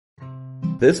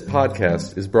This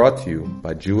podcast is brought to you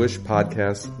by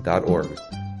JewishPodcasts.org.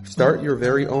 Start your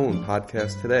very own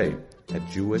podcast today at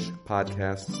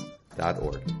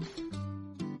JewishPodcasts.org.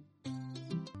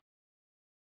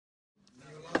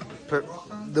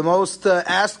 The most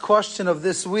asked question of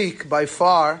this week, by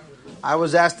far, I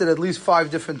was asked it at least 5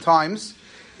 different times,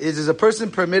 is a person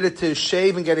permitted to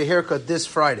shave and get a haircut this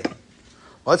Friday?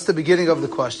 Well, that's the beginning of the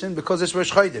question, because it's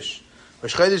Rosh Chodesh.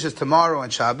 Rosh Chodesh is tomorrow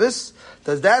and Shabbos.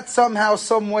 Does that somehow,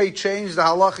 some way change the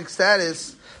halachic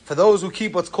status for those who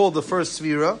keep what's called the first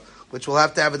Sfira, which we'll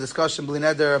have to have a discussion, Bli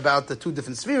Neder, about the 2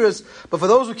 different Sfiras, but for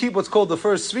those who keep what's called the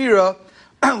first Sfira,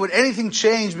 would anything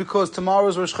change because tomorrow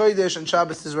is Rosh Chodesh and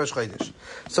Shabbos is Rosh Chodesh?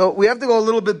 So we have to go a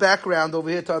little bit background over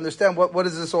here to understand what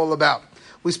is this all about.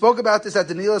 We spoke about this at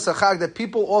the Nilas HaChag, that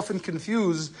people often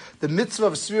confuse the mitzvah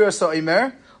of Sfira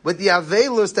Sa'imer with the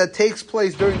Avelus that takes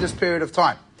place during this period of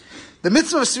time. The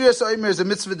mitzvah of Sfira Sa'imer is a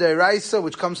mitzvah d'oraisa,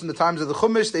 which comes from the times of the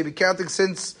Chumash. They've been counting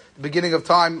since the beginning of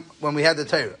time when we had the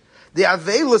Torah. The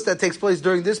Avelus that takes place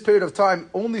during this period of time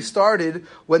only started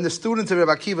when the students of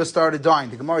Rebbe Akiva started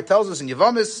dying. The Gemara tells us in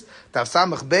Yevamis, Tav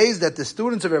Samach Beis, that the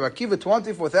students of Rebbe Akiva,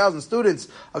 24,000 students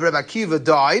of Rebbe Akiva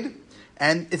died.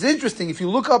 And it's interesting, if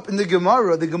you look up in the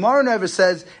Gemara never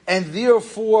says, and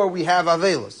therefore we have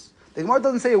Avelus. The Gemara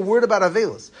doesn't say a word about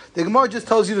Avelus. The Gemara just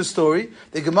tells you the story.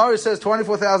 The Gemara says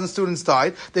 24,000 students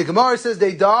died. The Gemara says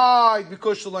they died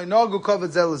because Shalai Nagu Kavod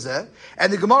Zelazeh.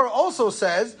 And the Gemara also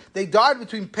says they died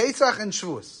between Pesach and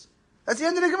Shavuos. That's the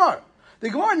end of the Gemara. The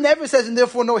Gemara never says, and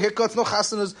therefore no haircuts, no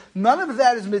chasanas. None of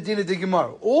that is Medina de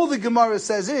Gemara. All the Gemara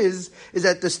says is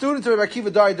that the students of Rebbe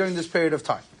Akiva died during this period of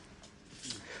time.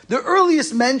 The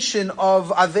earliest mention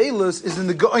of Avelus is in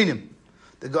the Geonim.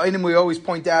 The Geonim, we always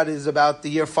point out, is about the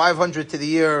year 500 to the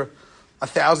year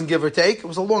 1000, give or take. It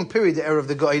was a long period, the era of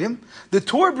the Geonim. The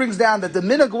Torah brings down that the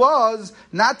minhag was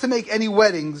not to make any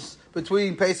weddings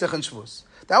between Pesach and Shavuos.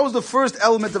 That was the first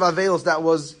element of Avelus that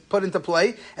was put into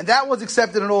play, and that was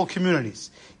accepted in all communities.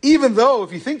 Even though,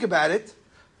 if you think about it,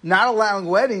 not allowing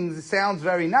weddings, it sounds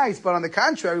very nice, but on the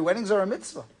contrary, weddings are a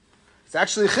mitzvah. It's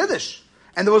actually a chiddush.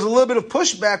 And there was a little bit of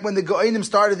pushback when the Go'inim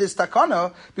started this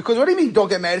takana, because what do you mean don't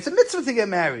get married? It's a mitzvah to get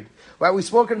married. Right? We've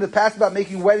spoken in the past about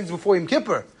making weddings before Yom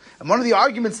Kippur. And one of the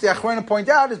arguments the Achronim point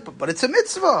out is, but it's a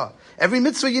mitzvah. Every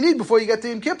mitzvah you need before you get to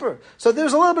Yom Kippur. So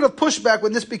there's a little bit of pushback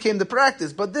when this became the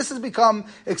practice. But this has become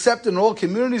accepted in all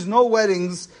communities, no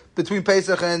weddings between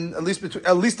Pesach and, at least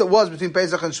it was between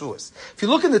Pesach and Shavuos. If you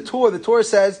look in the Torah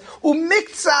says,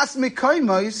 Umiktsas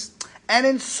mikaymos, and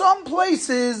in some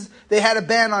places they had a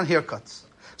ban on haircuts.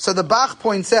 So the Bach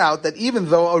points out that even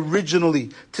though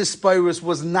originally Tispirus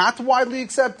was not widely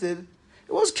accepted,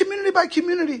 it was community by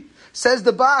community. Says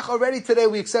the Bach, already today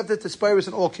we accepted Tispirus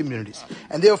in all communities.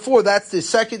 And therefore that's the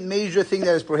second major thing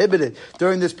that is prohibited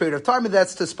during this period of time, and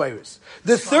that's Tispirus.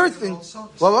 The third thing...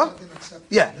 What?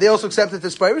 Yeah, they also accepted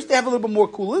Tispirus. They have a little bit more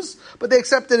coolers, but they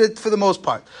accepted it for the most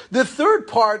part. The third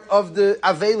part of the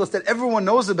Avelus that everyone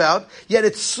knows about, yet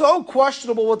it's so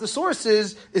questionable what the source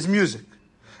is music.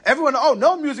 Everyone,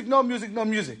 no music.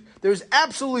 There is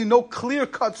absolutely no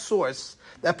clear-cut source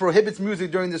that prohibits music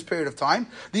during this period of time.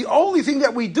 The only thing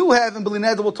that we do have, and Bli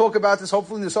Neder will talk about this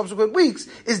hopefully in the subsequent weeks,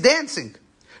 is dancing.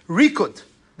 Rikut.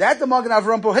 That the Magen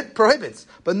Avraham prohibits.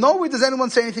 But nowhere does anyone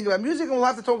say anything about music, and we'll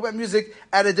have to talk about music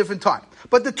at a different time.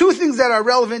 But the 2 things that are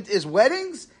relevant is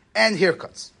weddings and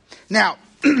haircuts. Now,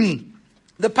 the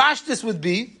pashtus would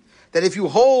be that if you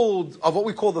hold of what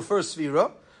we call the first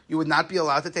Sfira, you would not be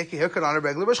allowed to take a haircut on a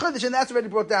regular Rosh Chodesh, and that's already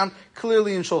brought down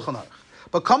clearly in Shulchan Aruch.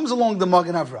 But comes along the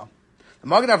Magen Avraham. The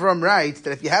Magen Avraham writes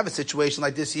that if you have a situation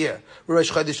like this year, where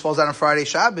Rosh Chodesh falls out on Friday,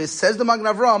 Shabbos, says the Magen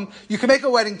Avraham, you can make a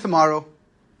wedding tomorrow.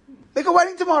 Make a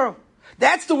wedding tomorrow.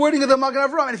 That's the wording of the Magen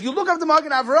Avraham. And if you look up the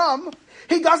Magen Avraham,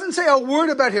 he doesn't say a word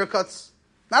about haircuts.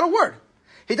 Not a word.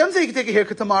 He doesn't say you can take a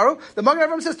haircut tomorrow. The Magen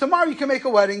Avraham says tomorrow you can make a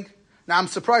wedding. Now, I'm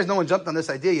surprised no one jumped on this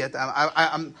idea yet.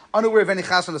 I'm unaware of any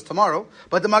chasanas tomorrow.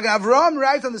 But the Magen Avraham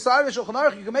writes on the side of the Shulchan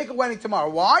Aruch, you can make a wedding tomorrow.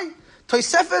 Why?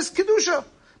 Tosefes Kedusha.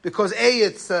 Because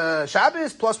it's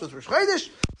Shabbos plus with Rosh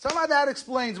Chodesh. Somehow that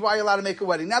explains why you're allowed to make a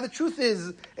wedding. Now, the truth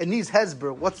is, it needs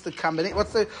Hezber. What's the combination?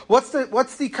 What's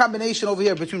the combination over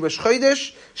here between Rosh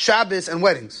Chodesh, Shabbos, and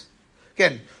weddings?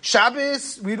 Again,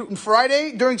 Shabbos,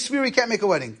 Friday, during Sfira, you can't make a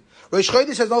wedding. Rosh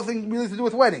Chodesh has nothing really to do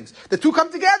with weddings. The 2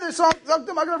 come together, so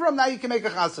now you can make a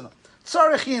chasana.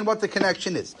 Tzarech what the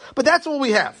connection is. But that's all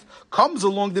we have. Comes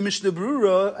along the Mishnah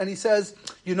Berurah, and he says,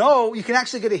 you can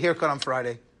actually get a haircut on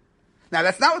Friday. Now,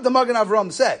 that's not what the Magen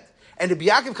Avraham said. And Rabbi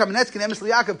Yaakov Kamenetsky and Emes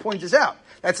Yaakov point this out.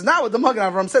 That's not what the Magen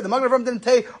Avraham said. The Magen Avraham didn't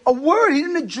say a word. He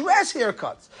didn't address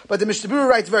haircuts. But the Mishnah Berurah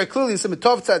writes very clearly in Siman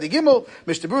Tov Tzadi Gimel.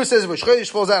 Mishnah Berurah says, Rosh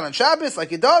Chodesh falls out on Shabbos,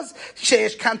 like it does.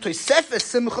 Sheyesh kan tosefes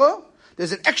simcha.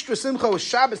 There's an extra simcha with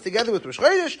Shabbos together with Rosh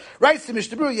Chodesh. Writes the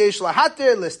Mishnah Berurah, Yesh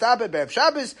lahater lestabe be'ev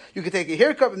Shabbos. You can take a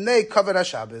haircut and they cover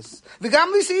HaShabbos.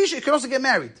 V'gam lisa isha, you can also get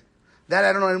married. That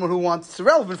I don't know anyone who wants. It's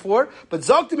irrelevant for. But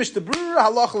Zog the Mishnah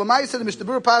Berurah, halach l'maisa, the Mishnah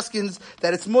Berurah paskins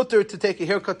that it's mutter to take a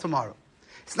haircut tomorrow.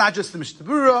 It's not just the Mishnah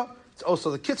Berurah. It's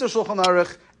also the Kitzur Shulchan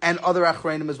Aruch and other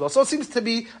Achreinim as well. So it seems to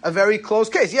be a very close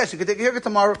case. Yes, you can take a haircut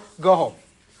tomorrow, go home.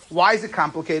 Why is it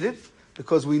complicated?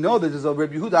 Because we know that there's a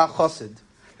Rabbi Yehuda Chassid.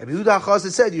 Rabbi Yehuda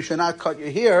Chassid said you should not cut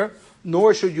your hair,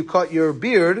 nor should you cut your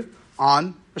beard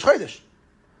on Rosh Chodesh.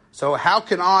 So how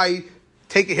can I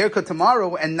take a haircut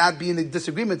tomorrow and not be in a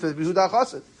disagreement with Rabbi Yehuda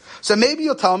Chassid? So maybe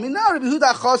you'll tell me, no, Rabbi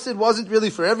Yehuda Chassid wasn't really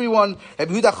for everyone.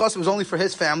 Rabbi Yehuda Chassid was only for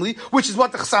his family, which is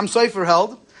what the Chassam Sofer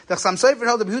held. The Chassam Sofer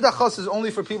held that Rabbi Yehuda Chassid is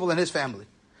only for people in his family.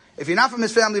 If you're not from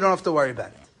his family, you don't have to worry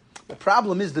about it. The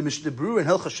problem is the Mishnah Berurah in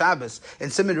Hilchos Shabbos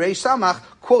and Siman Reish Samach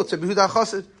quotes Rabbi Yehuda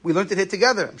Chassid. We learned it here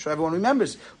together. I'm sure everyone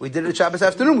remembers. We did it at Shabbos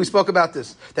afternoon. We spoke about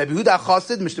this. That Rabbi Yehuda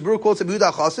Chassid, Mishnah Berurah quotes Rabbi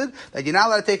Yehuda Chassid, that you're not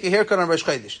allowed to take a haircut on Rosh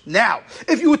Chodesh. Now,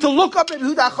 if you were to look up Rabbi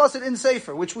Yehuda Chassid in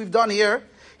Sefer, which we've done here,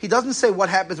 he doesn't say what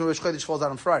happens when Rosh Chodesh falls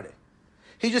out on Friday.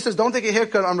 He just says, don't take a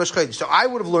haircut on Rosh Chodesh. So I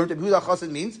would have learned Rabbi Yehuda Chassid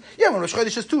means, when Rosh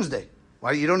Chodesh is Tuesday.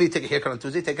 Why? You don't need to take a haircut on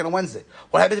Tuesday, take it on Wednesday.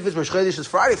 What happens if it's Rosh Chodesh is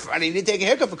Friday? Friday, you need to take a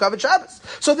haircut for Kavod Shabbos.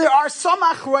 So there are some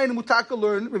Achrayim Mutaka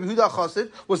learn, Rabbi Yehuda Chassid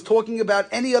was talking about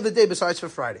any other day besides for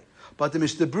Friday. But the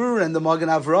Mishnah Berurah and the Magen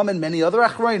Avraham and many other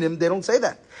Achrayim, they don't say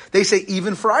that. They say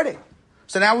even Friday.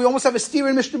 So now we almost have a steer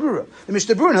in Mishnah Berurah. The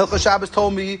Mishnah Berurah in Hilchos Shabbos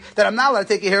told me that I'm not allowed to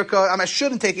take a haircut, I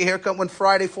shouldn't take a haircut when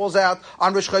Friday falls out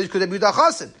on Rosh Chodesh because of Rabbi Yehuda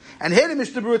Chassid. And here the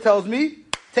Mishnah Berurah tells me,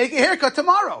 take a haircut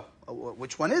tomorrow.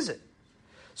 Which one is it?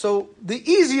 So the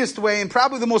easiest way, and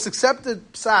probably the most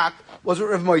accepted psak, was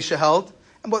what Rav Moshe held,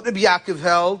 and what Rabbi Yaakov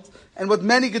held, and what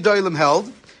many Gedolim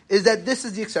held, is that this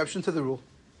is the exception to the rule.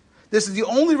 This is the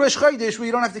only Rosh Chodesh where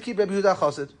you don't have to keep Rabbi Yehuda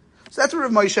Chassid. So that's what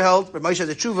Rav Moshe held. Rav Moshe has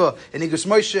a tshuva in Igros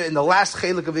Moshe, in the last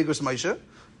chelik of Igros Moshe,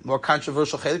 more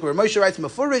controversial chelik, where Moshe writes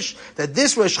Mefurish that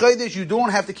this Rosh Chodesh you don't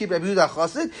have to keep Rabbi Yehuda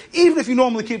Chassid, even if you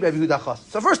normally keep Rabbi Yehuda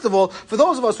Chassid. So first of all, for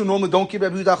those of us who normally don't keep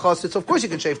Rabbi Yehuda Chassid, so of course you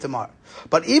can shave tomorrow.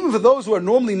 But even for those who are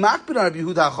normally makbid on Rabbi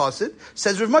Yehuda Chassid,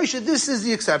 says Rav Moshe, this is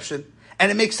the exception.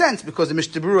 And it makes sense, because the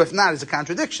Mishnah Berurah, if not, is a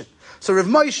contradiction. So Rav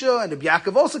Moshe and Rabbi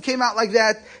Yaakov also came out like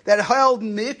that held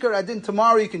Meikar Adin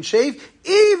tomorrow you can shave,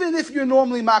 even if you're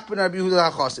normally makbid on Rabbi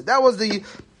Yehuda Chassid. That was the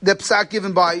psak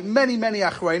given by many, many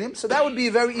Achrayim. So that would be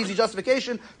a very easy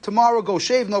justification. Tomorrow, go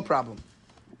shave, no problem.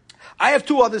 I have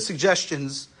two other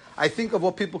suggestions, I think, of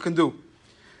what people can do.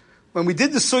 When we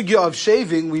did the sugya of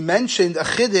shaving, we mentioned a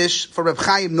chiddush for Reb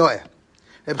Chaim Noah.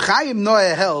 Reb Chaim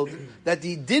Noah held that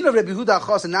the din of Rabbi Yehuda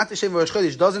Chassid not to shave Rosh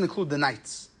Chodesh doesn't include the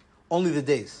nights, only the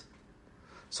days.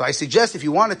 So I suggest if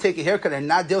you want to take a haircut and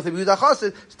not deal with Rabbi Yehuda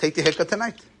Chassid, take the haircut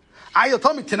tonight. You'll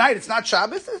tell me tonight it's not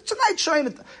Shabbos. Tonight,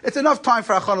 showing it's enough time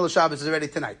for Achana Shabbos is already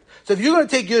tonight. So if you're going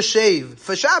to take your shave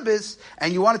for Shabbos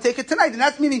and you want to take it tonight, and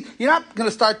that's meaning you're not going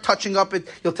to start touching up it.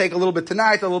 You'll take a little bit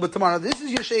tonight, a little bit tomorrow. This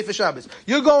is your shave for Shabbos.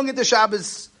 You're going into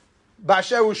Shabbos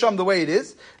B'asher Usham the way it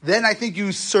is. Then I think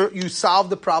you solve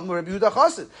the problem of Rabbi Yehuda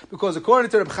Chassid, because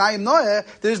according to Reb Chaim Noah,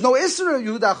 there is no Isra of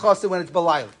Yehuda Chassid when it's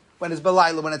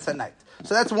Belayla, when it's at night.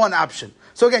 So that's one option.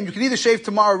 So again, you can either shave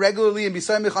tomorrow regularly and be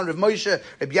Samech on Rav Moshe,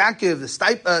 Reb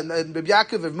Yaakov, Reb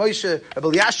Yaakov, Rav Moshe, Reb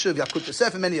Eliashiv, Yakut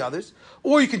Yosef, and many others.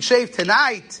 Or you can shave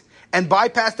tonight and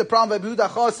bypass the problem of Rabbi Yehuda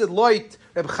Chassid, Loit,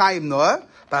 Reb Chaim Noah.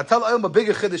 But I'll tell you a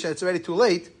bigger chiddush, and it's already too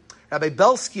late. Rabbi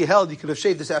Belsky held you could have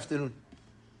shaved this afternoon.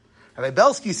 Rabbi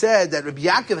Belsky said that Rabbi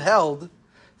Yaakov held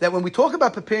that when we talk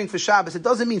about preparing for Shabbos, it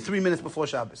doesn't mean 3 minutes before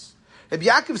Shabbos. Rabbi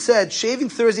Yaakov said shaving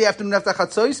Thursday afternoon after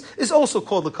Chatzos is also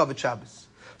called the Kavod Shabbos.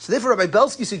 So therefore, Rabbi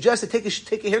Belsky suggested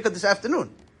take a haircut this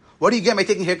afternoon. What do you get by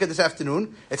taking a haircut this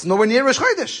afternoon? It's nowhere near Rosh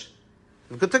Chodesh.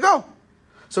 You're good to go.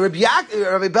 So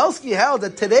Rabbi Belsky held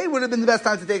that today would have been the best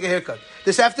time to take a haircut.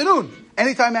 This afternoon,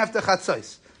 anytime after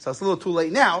Chatzos. So it's a little too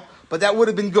late now, but that would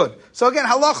have been good. So again,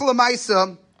 halacha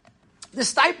l'maisa, the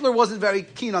Stipler wasn't very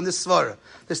keen on this svara.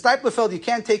 The Stipler felt you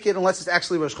can't take it unless it's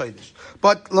actually Rosh Chodesh.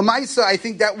 But Lamaisa, I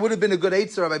think that would have been a good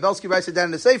eitzah. Rabbi Belsky writes it down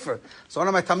in the Sefer. So one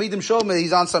of my Talmidim showed me,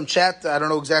 he's on some chat, I don't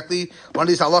know exactly, one of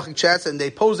these halachic chats, and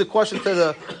they posed a question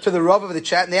to the Rav of the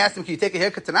chat, and they asked him, can you take a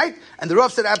haircut tonight? And the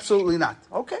Rav said, absolutely not.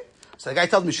 Okay. So the guy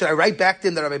tells me, should I write back to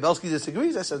him that Rabbi Belsky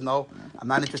disagrees? I said, no, I'm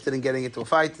not interested in getting into a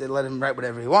fight. They let him write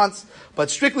whatever he wants. But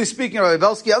strictly speaking, Rabbi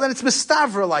Belsky, then it's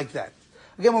mistavra like that.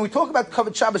 Again, when we talk about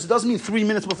covered Shabbos, it doesn't mean 3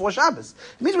 minutes before Shabbos.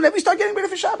 It means whenever you start getting ready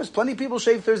for Shabbos. Plenty of people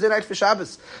shave Thursday night for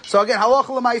Shabbos. So again, halacha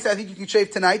l'maisa, I think you can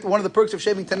shave tonight. One of the perks of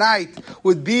shaving tonight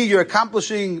would be you're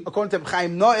accomplishing, according to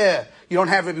Chaim Noeh, you don't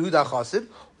have Rabbi Yehuda Chassid.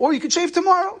 Or you could shave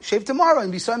tomorrow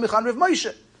and be Samech on Rav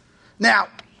Moshe. Now,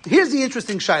 here's the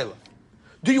interesting shaila.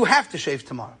 Do you have to shave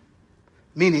tomorrow?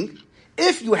 Meaning,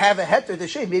 if you have a heter to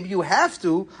shave, maybe you have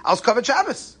to, I'll cover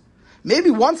Shabbos. Maybe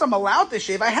once I'm allowed to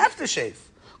shave, I have to shave.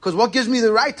 Because what gives me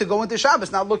the right to go into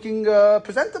Shabbos not looking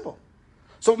presentable?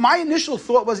 So my initial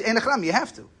thought was, Enechram, you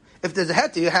have to. If there's a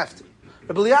heter, you have to.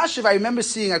 Rabbi Eliashiv, I remember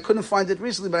seeing, I couldn't find it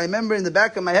recently, but I remember in the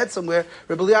back of my head somewhere,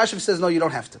 Rabbi Eliashiv says, no, you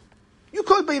don't have to. You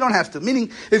could, but you don't have to.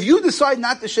 Meaning, if you decide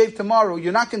not to shave tomorrow,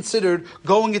 you're not considered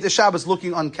going into Shabbos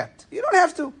looking unkept. You don't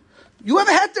have to. You have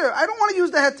a heter. I don't want to use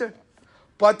the heter.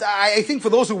 But I think for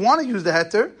those who want to use the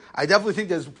heter, I definitely think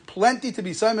there's plenty to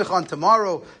be samech on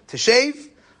tomorrow to shave.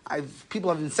 People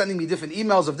have been sending me different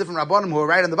emails of different rabbanim who are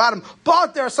right on the bottom,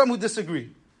 but there are some who disagree.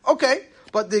 Okay,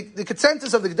 but the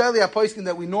consensus of the Gedolei HaPoskim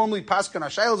that we normally paskin our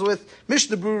shaylos with,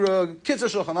 Mishnah Brura, Kitzur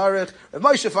Shulchan Aruch, Rav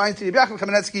Moshe Feinstein, Rabbi Yaakov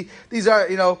Kamenetsky, these are,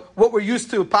 what we're used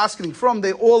to paskining from.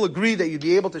 They all agree that you'd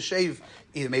be able to shave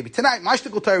either maybe tonight,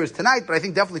 Mashtikul Torah is tonight, but I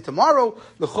think definitely tomorrow,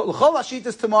 L'chol Hashit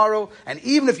is tomorrow, and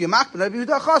even if you're makbid Rabbi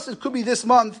Yehuda Chassid, it could be this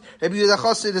month, Rabbi Yehuda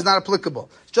Chassid is not applicable.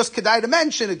 It's just kedai to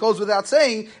mention, it goes without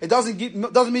saying, it doesn't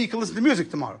mean you can listen to music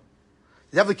tomorrow.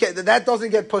 That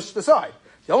doesn't get pushed aside.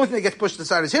 The only thing that gets pushed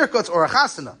aside is haircuts or a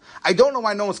chasana. I don't know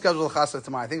why no one scheduled a chasana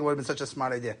tomorrow. I think it would have been such a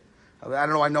smart idea. I don't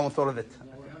know why no one thought of it.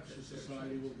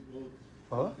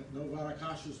 No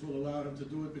Varakashas will allow them to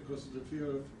do it because of the fear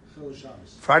of Chil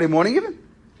Shabbos. Friday morning even?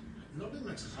 Nobody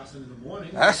makes a chassan in the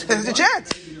morning. There's a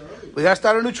chance. We got to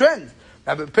start a new trend.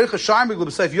 Rabbi Pinchas Sharmig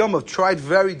L'B'Seif Yomov tried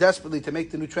very desperately to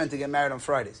make the new trend to get married on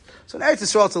Fridays. So in Eretz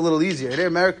Yisrael it's a little easier. Here in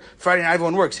America, Friday night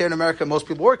everyone works. Here in America, most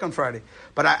people work on Friday.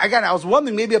 But I was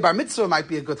wondering, maybe a bar mitzvah might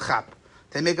be a good chap.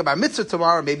 They make a bar mitzvah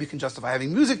tomorrow, maybe you can justify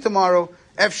having music tomorrow.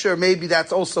 Efsher, maybe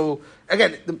that's also,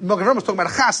 again, the Magen Avraham was talking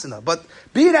about a chasana, but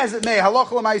be it as it may,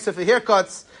 halacha l'maisa for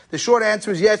haircuts, the short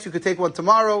answer is yes, you could take one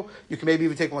tomorrow, you can maybe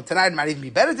even take one tonight, it might even be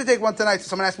better to take one tonight. So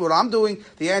someone asked me what I'm doing,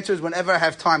 the answer is whenever I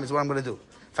have time is what I'm going to do.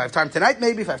 If I have time tonight,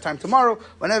 maybe. If I have time tomorrow,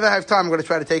 whenever I have time, I'm going to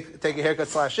try to take a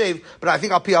haircut / shave. But I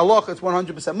think Al Pi Halacha, it's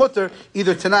 100% mutter,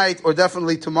 either tonight or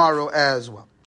definitely tomorrow as well.